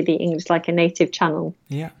into the English Like a Native channel.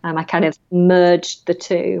 Yeah. I kind of merged the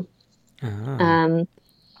two. And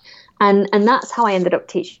that's how I ended up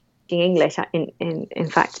teaching English, in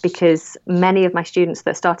fact, because many of my students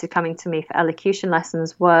that started coming to me for elocution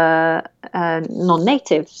lessons were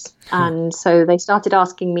non-natives. And so they started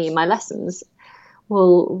asking me in my lessons,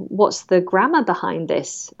 well, what's the grammar behind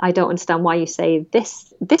this? I don't understand why you say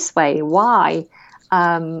this way. Why?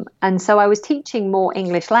 And so I was teaching more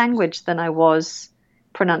English language than I was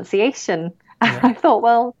pronunciation. Yeah. I thought,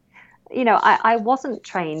 well, I wasn't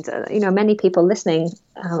trained. Many people listening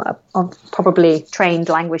are probably trained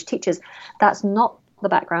language teachers. That's not the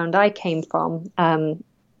background I came from.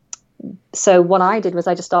 So what I did was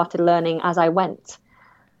I just started learning as I went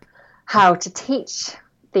how to teach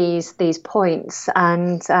these points,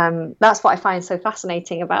 and that's what I find so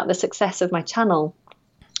fascinating about the success of my channel,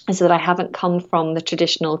 is that I haven't come from the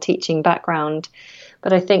traditional teaching background,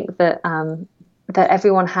 but I think that that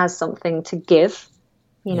everyone has something to give.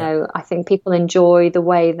 I think people enjoy the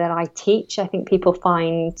way that I teach. I think people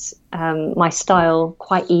find my style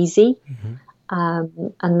quite easy,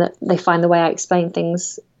 and that they find the way I explain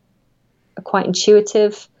things quite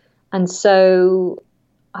intuitive. And so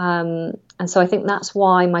And so I think that's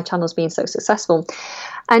why my channel's been so successful.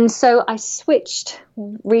 And so I switched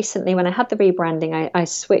recently when I had the rebranding. I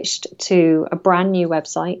switched to a brand new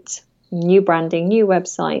website, new branding, new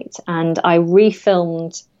website, and I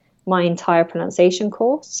refilmed my entire pronunciation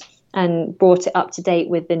course and brought it up to date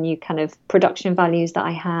with the new kind of production values that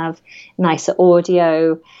I have, nicer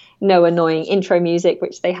audio, no annoying intro music,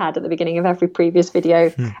 which they had at the beginning of every previous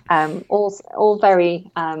video. All very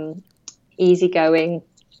easygoing,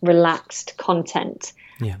 relaxed content.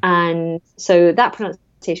 Yeah. And so that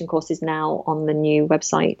pronunciation course is now on the new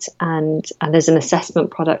website, and there's an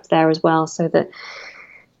assessment product there as well, so that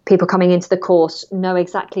people coming into the course know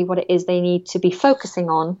exactly what it is they need to be focusing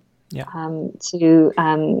on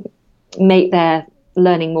to make their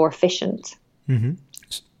learning more efficient. Mm-hmm.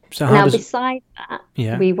 So now, besides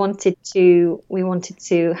that, we wanted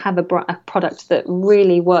to have a product that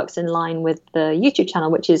really works in line with the YouTube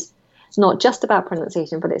channel, which is not just about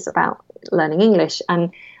pronunciation, but it's about learning English.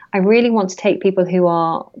 And I really want to take people who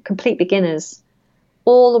are complete beginners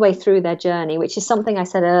all the way through their journey, which is something I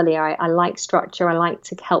said earlier. I like structure. I like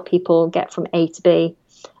to help people get from A to B.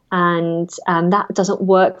 And that doesn't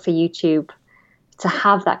work for YouTube, to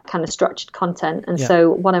have that kind of structured content. And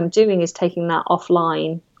so what I'm doing is taking that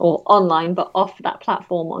offline or online, but off that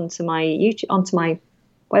platform onto my YouTube, onto my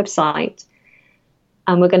website.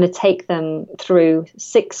 And we're going to take them through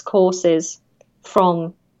 6 courses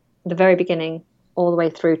from the very beginning all the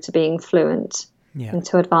way through to being fluent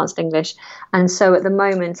into advanced English. And so at the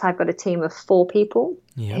moment, I've got a team of 4 people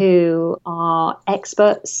who are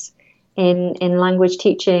experts in language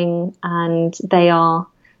teaching, and they are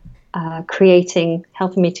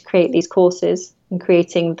helping me to create these courses and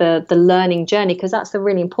creating the learning journey, because that's the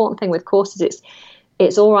really important thing with courses.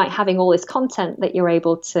 It's all right having all this content that you're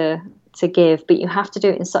able to give, but you have to do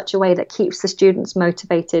it in such a way that keeps the students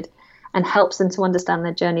motivated and helps them to understand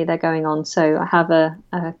the journey they're going on. So I have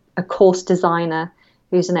a course designer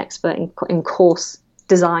who's an expert in course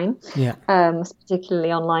design,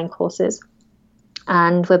 particularly online courses,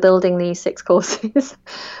 and we're building these 6 courses,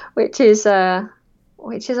 which is a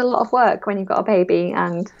lot of work when you've got a baby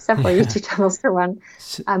and several YouTube channels to run.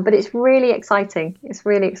 But it's really exciting. It's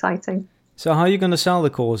really exciting. So how are you going to sell the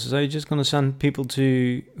courses? Are you just going to send people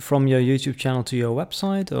from your YouTube channel to your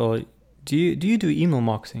website, or do you do email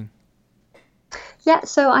marketing? Yeah,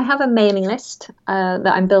 so I have a mailing list that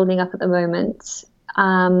I'm building up at the moment,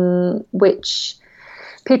 which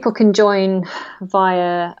people can join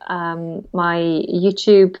via my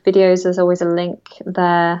YouTube videos. There's always a link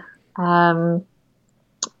there.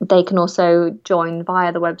 They can also join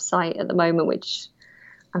via the website at the moment, which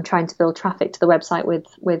I'm trying to build traffic to the website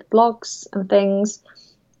with blogs and things.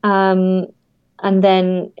 And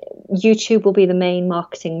then YouTube will be the main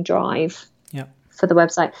marketing drive for the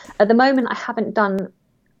website. At the moment, I haven't done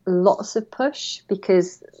lots of push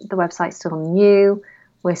because the website's still new.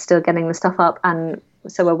 We're still getting the stuff up, and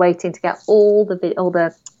so we're waiting to get all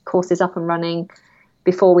the courses up and running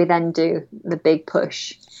before we then do the big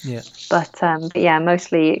push. Yeah. But yeah,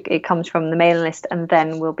 mostly it comes from the mailing list, and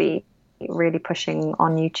then we'll be really pushing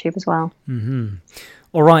on YouTube as well. Mm-hmm.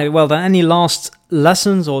 All right. Well, then, any last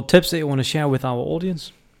lessons or tips that you want to share with our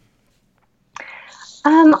audience?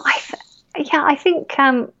 I think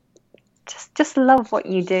just love what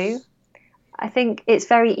you do. I think it's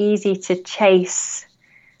very easy to chase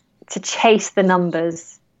the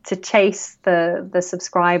numbers, to chase the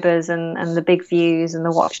subscribers and the big views and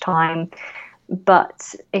the watch time.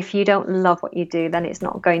 But if you don't love what you do, then it's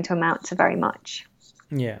not going to amount to very much.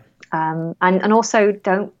 Yeah. And also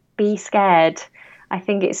don't be scared. I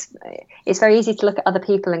think it's very easy to look at other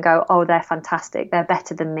people and go, oh, they're fantastic, they're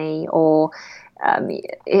better than me. Or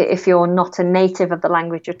if you're not a native of the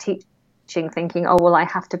language you're teaching, thinking, oh, well, I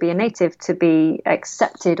have to be a native to be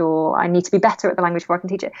accepted, or I need to be better at the language before I can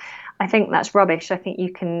teach it. I think that's rubbish. I think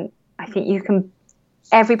you can.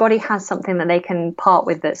 Everybody has something that they can part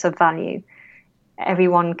with that's of value.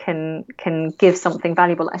 Everyone can give something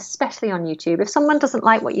valuable, especially on YouTube. If someone doesn't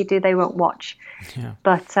like what you do, they won't watch. Yeah.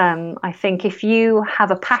 But I think if you have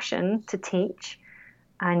a passion to teach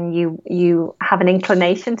and you have an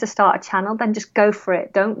inclination to start a channel, then just go for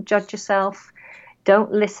it. Don't judge yourself.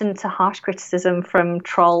 Don't listen to harsh criticism from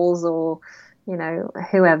trolls or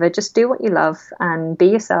whoever. Just do what you love and be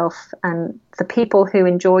yourself, and the people who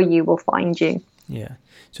enjoy you will find you. Yeah.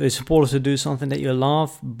 So it's important to do something that you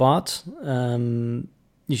love, but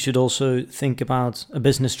you should also think about a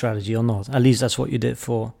business strategy or not. At least that's what you did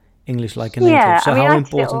for English Like a Native. So how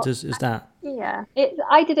important is that? Yeah,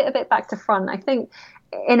 I did it a bit back to front. I think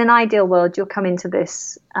in an ideal world, you'll come into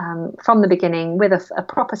this from the beginning with a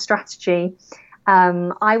proper strategy.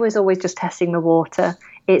 I was always just testing the water.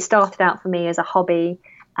 it started out for me as a hobby.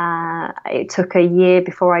 It took a year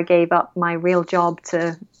before I gave up my real job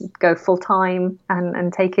to go full time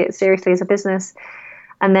and take it seriously as a business.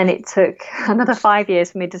 And then it took another 5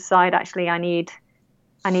 years for me to decide, actually, I need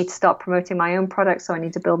to start promoting my own product. So I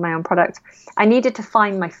need to build my own product. I needed to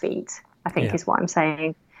find my feet, I think is what I'm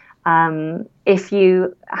saying. If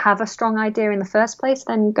you have a strong idea in the first place,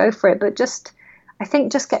 then go for it. But just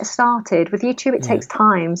get started. With YouTube, it takes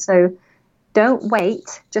time. So don't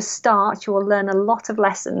wait. Just start. You will learn a lot of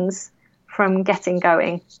lessons from getting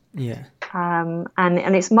going. Yeah.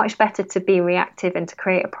 And it's much better to be reactive and to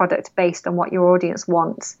create a product based on what your audience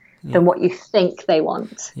wants than what you think they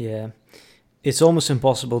want. Yeah. It's almost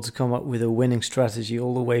impossible to come up with a winning strategy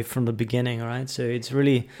all the way from the beginning, right? So it's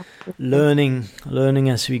really learning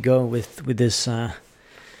as we go with this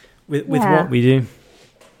with what we do.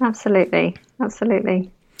 Absolutely.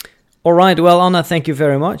 All right. Well, Anna, thank you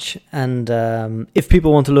very much. And if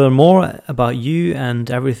people want to learn more about you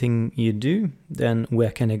and everything you do, then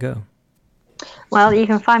where can they go? Well, you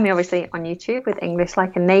can find me obviously on YouTube with English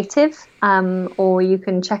Like a Native, or you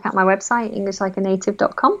can check out my website,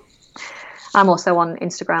 englishlikeanative.com. I'm also on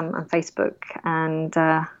Instagram and Facebook and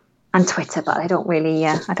Twitter, but I don't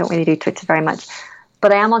really do Twitter very much.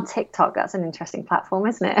 But I am on TikTok. That's an interesting platform,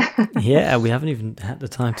 isn't it? Yeah, we haven't even had the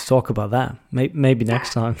time to talk about that. Maybe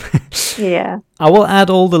next time. Yeah. I will add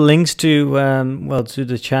all the links to to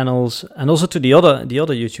the channels and also to the other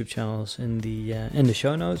YouTube channels in the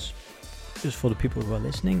show notes, just for the people who are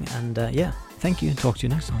listening. And thank you. Talk to you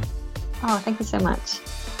next time. Oh, thank you so much.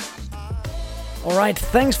 All right,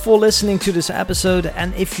 thanks for listening to this episode.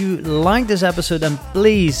 And if you like this episode, then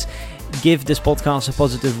please give this podcast a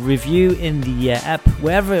positive review in the app,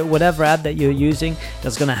 whatever app that you're using.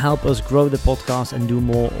 That's going to help us grow the podcast and do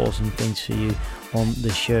more awesome things for you on the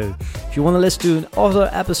show. If you want to listen to other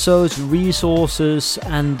episodes, resources,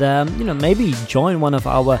 and maybe join one of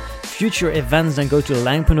our future events, then go to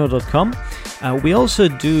langpreneur.com. We also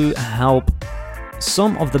do help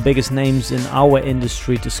some of the biggest names in our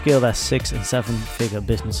industry to scale their 6- and 7-figure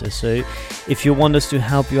businesses. So if you want us to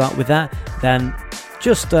help you out with that, then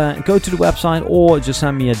just go to the website or just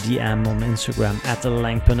send me a DM on Instagram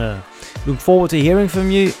 @thelangpreneur. Look forward to hearing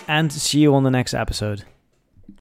from you and see you on the next episode.